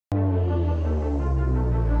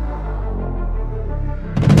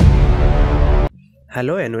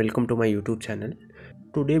Hello and welcome to my YouTube channel.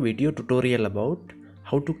 Today video tutorial about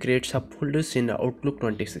how to create subfolders in Outlook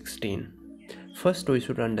 2016. First we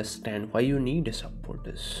should understand why you need a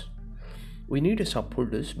subfolders. We need a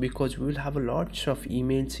subfolders because we will have lots of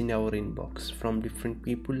emails in our inbox from different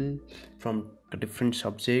people, from different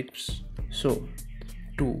subjects. So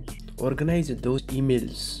to organize those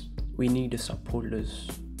emails, we need a subfolders.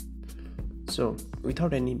 So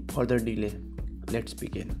without any further delay, let's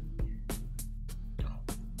begin.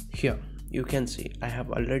 Here you can see I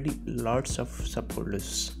have already lots of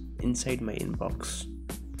subfolders inside my inbox.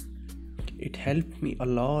 It helped me a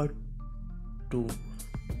lot to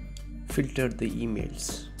filter the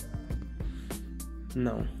emails.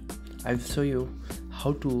 Now I'll show you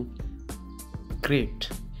how to create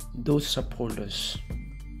those subfolders.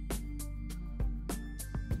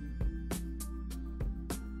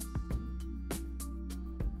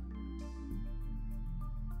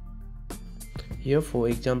 Here for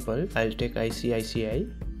example, I'll take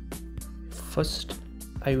ICICI. First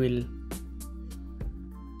I will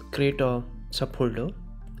create a subfolder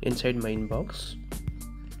inside my inbox.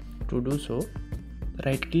 To do so,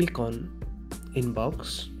 right click on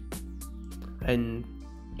inbox and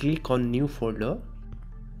click on new folder,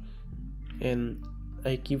 and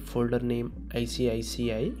I keep folder name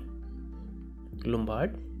ICICI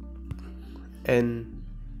Lombard and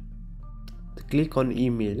click on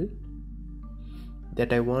email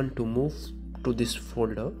that I want to move to this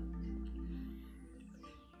folder.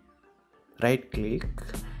 Right click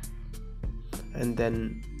and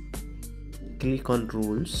then click on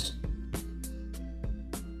rules.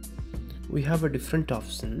 We have a different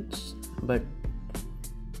options, but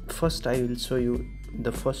first I will show you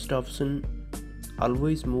the first option.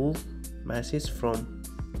 Always move message from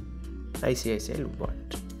ICICI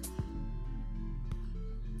Lombard.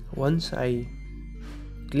 Once I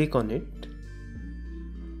click on it,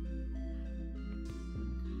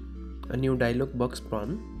 a new dialog box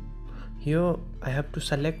prompt. Here I have to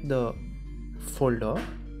select the folder.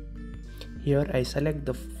 Here I select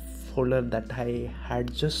the folder that I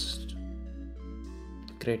had just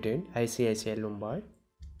created, ICICI Lombard,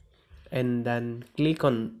 and then click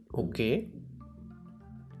on OK.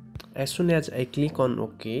 As soon as I click on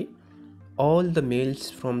OK, all the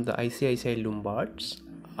mails from the ICICI Lombards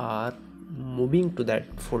are moving to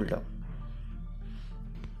that folder.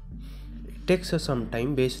 Takes us some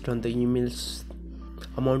time based on the emails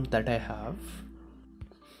amount that I have.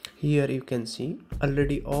 Here you can see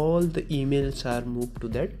already all the emails are moved to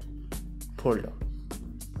that folder.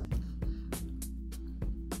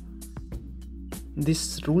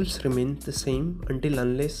 These rules remain the same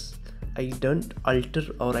unless I don't alter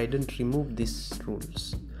or I don't remove these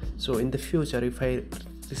rules. So in the future, if I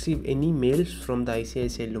receive any mails from the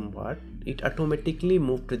ICICI Lombard, it automatically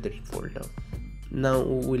moves to that folder. Now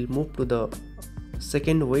we'll move to the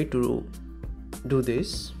second way to do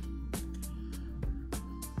this.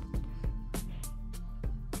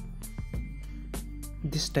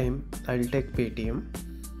 This time I'll take Paytm.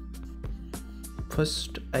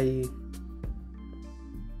 First I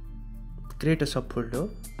create a subfolder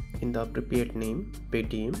in the appropriate name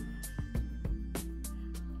Paytm,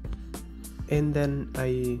 and then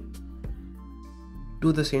I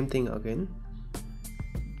do the same thing again.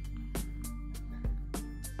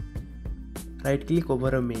 Right click over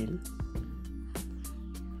a mail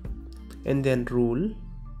and then rule.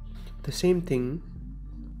 The same thing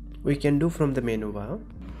we can do from the menu bar.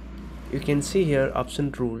 You can see here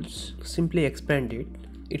option rules. Simply expand it.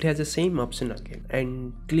 It has the same option again,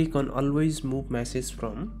 and click on always move message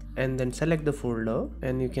from, and then select the folder,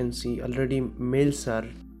 and you can see already mails are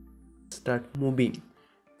start moving.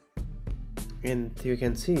 And you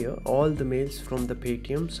can see here all the mails from the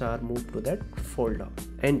Paytms are moved to that folder.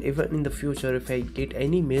 And even in the future, if I get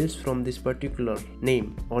any mails from this particular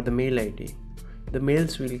name or the mail ID, the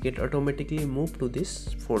mails will get automatically moved to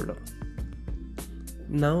this folder.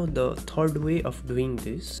 Now the third way of doing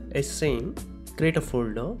this is same. Create a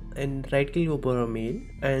folder and right click over a mail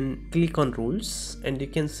and click on rules, and you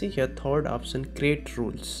can see here third option, create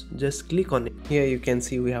rules. Just click on it. Here you can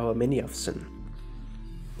see we have many options.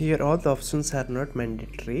 Here all the options are not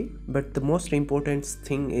mandatory, but the most important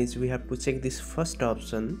thing is we have to check this first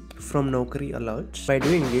option from Naukri alert. By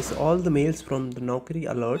doing this, all the mails from the Naukri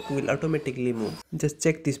alert will automatically move. Just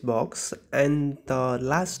check this box, and the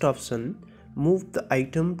last option, move the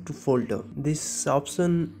item to folder. This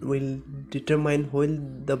option will determine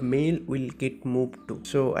when the mail will get moved to.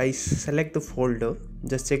 So I select the folder,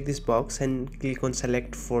 just check this box and click on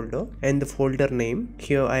select folder, and the folder name,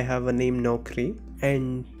 here I have a name Naukri,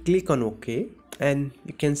 and click on OK, and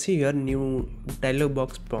you can see here new dialog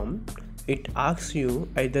box prompt. it asks you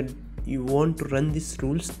either you want to run these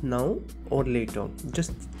rules now or later.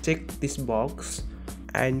 Just check this box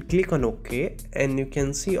and click on OK, and you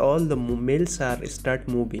can see all the mails are start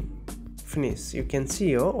moving. Finish. You can see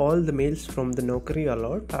here all the mails from the Naukri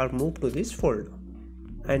alert are moved to this folder.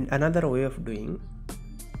 And another way of doing,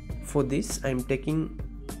 for this I am taking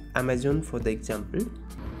Amazon for the example.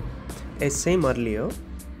 As same earlier,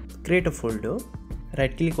 create a folder,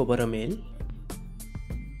 right click over a mail,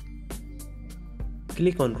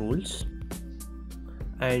 click on rules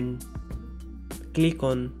and click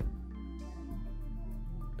on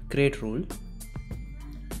create rule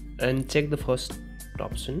and check the first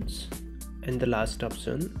options and the last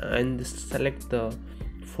option and select the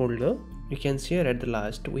folder. You can see here at the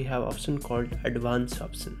last we have option called advanced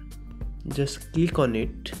option. Just click on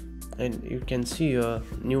it and you can see a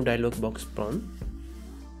new dialog box prompt.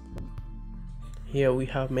 Here we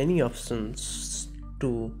have many options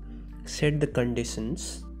to set the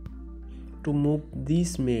conditions to move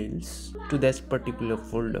these mails to that particular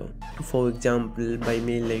folder. For example, by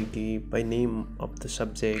mail ID, by name of the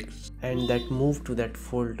subject, and that move to that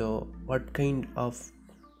folder, what kind of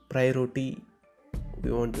priority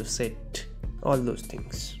we want to set, all those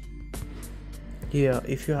things. Here,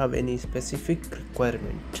 if you have any specific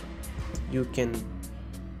requirement, you can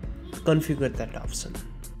configure that option.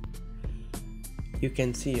 You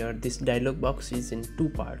can see here this dialog box is in two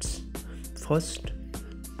parts. First,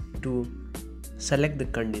 to select the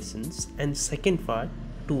conditions, and second part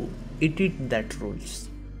to edit that rules.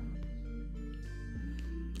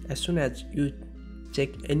 As soon as you check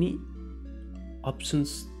any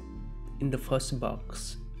options in the first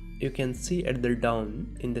box, you can see at the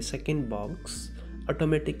down in the second box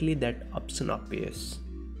automatically that option appears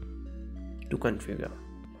to configure.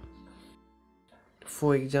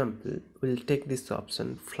 For example, we'll take this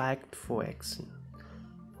option flagged for action.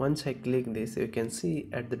 Once I click this, you can see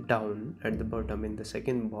at the down at the bottom in the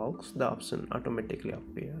second box the option automatically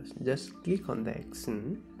appears. Just click on the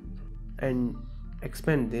action and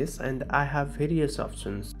expand this, and I have various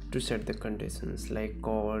options to set the conditions like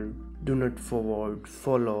call, do not forward,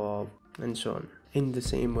 follow up, and so on. In the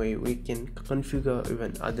same way we can configure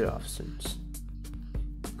even other options.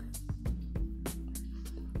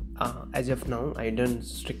 As of now I don't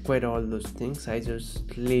require all those things, I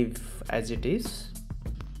just leave as it is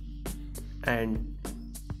and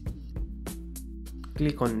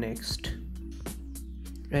click on next.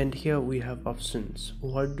 And here we have options.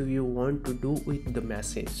 What do you want to do with the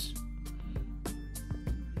message?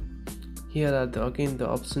 Here are again the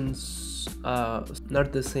options are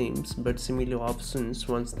not the same but similar options.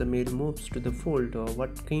 Once the mail moves to the folder,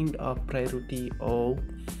 what kind of priority or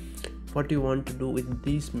what you want to do with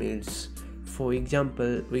these mails. For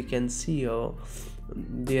example, we can see here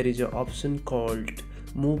there is an option called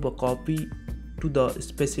move a copy to the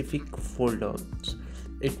specific folder.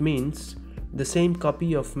 It means the same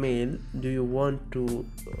copy of mail do you want to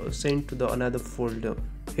send to the another folder.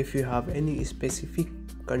 If you have any specific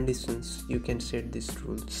conditions, you can set these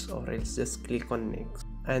rules, or else just click on next.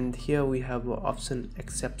 And here we have option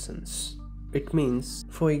exceptions. It means,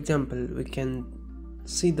 for example, we can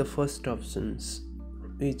see the first options,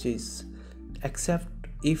 which is except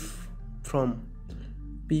if from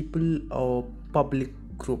people or public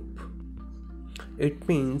group. It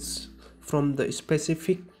means from the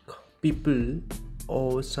specific people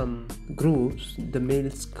or some groups the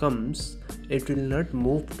mails comes, it will not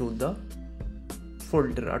move to the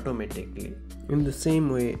folder automatically. In the same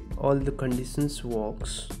way all the conditions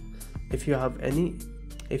works. If you have any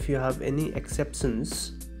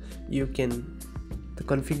exceptions, you can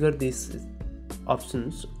configure these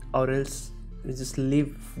options, or else you just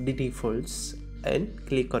leave the defaults and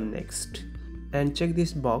click on next and check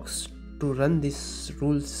this box to run these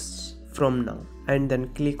rules from now, and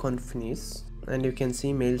then click on finish, and you can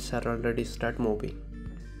see mails are already start moving.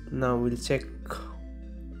 Now we'll check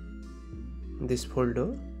this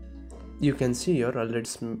folder. You can see here already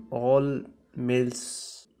all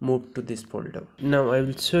mails moved to this folder. Now I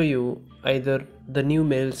will show you either the new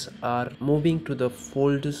mails are moving to the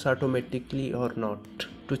folders automatically or not.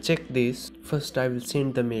 To check this, first I will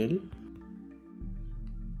send the mail.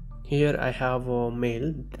 Here I have a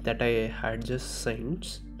mail that I had just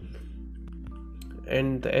sent,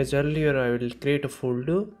 and as earlier I will create a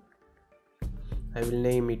folder. I will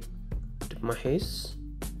name it Mahesh.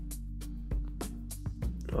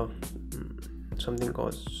 Oh, something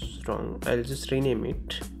goes wrong. I'll just rename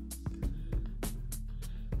it.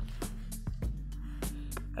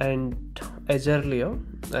 And as earlier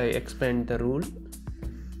I expand the rule,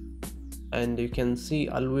 and you can see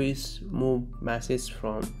always move message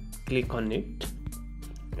from. Click on it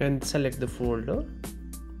and select the folder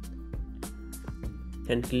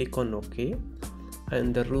and click on OK,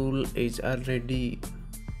 and the rule is already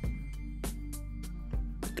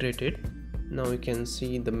created. Now you can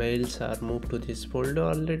see the mails are moved to this folder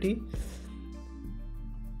already,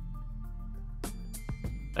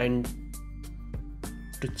 and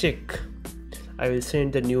to check, I will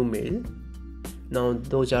send the new mail. Now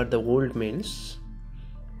those are the old mails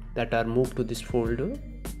that are moved to this folder.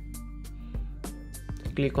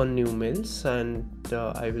 Click on new mails, and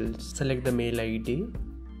I will select the mail ID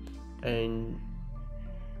and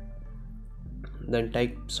then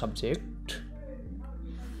type subject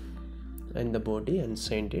and the body and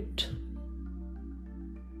send it.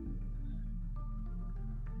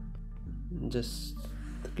 Just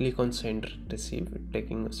click on send receive,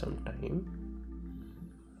 taking some time,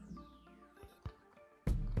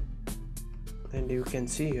 and you can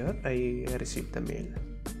see here I received the mail.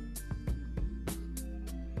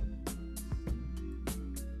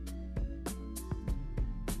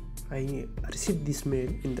 I received this mail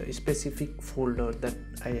in the specific folder that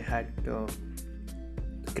I had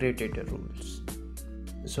created the rules,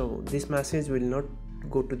 so this message will not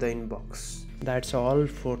go to the inbox. That's all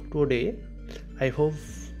for today. I hope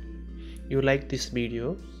you like this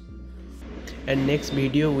video, and next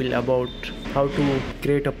video will about how to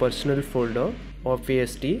create a personal folder of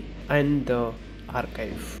VST and the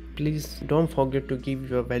archive. Please don't forget to give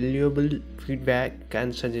your valuable feedback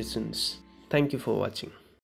and suggestions. Thank you for watching.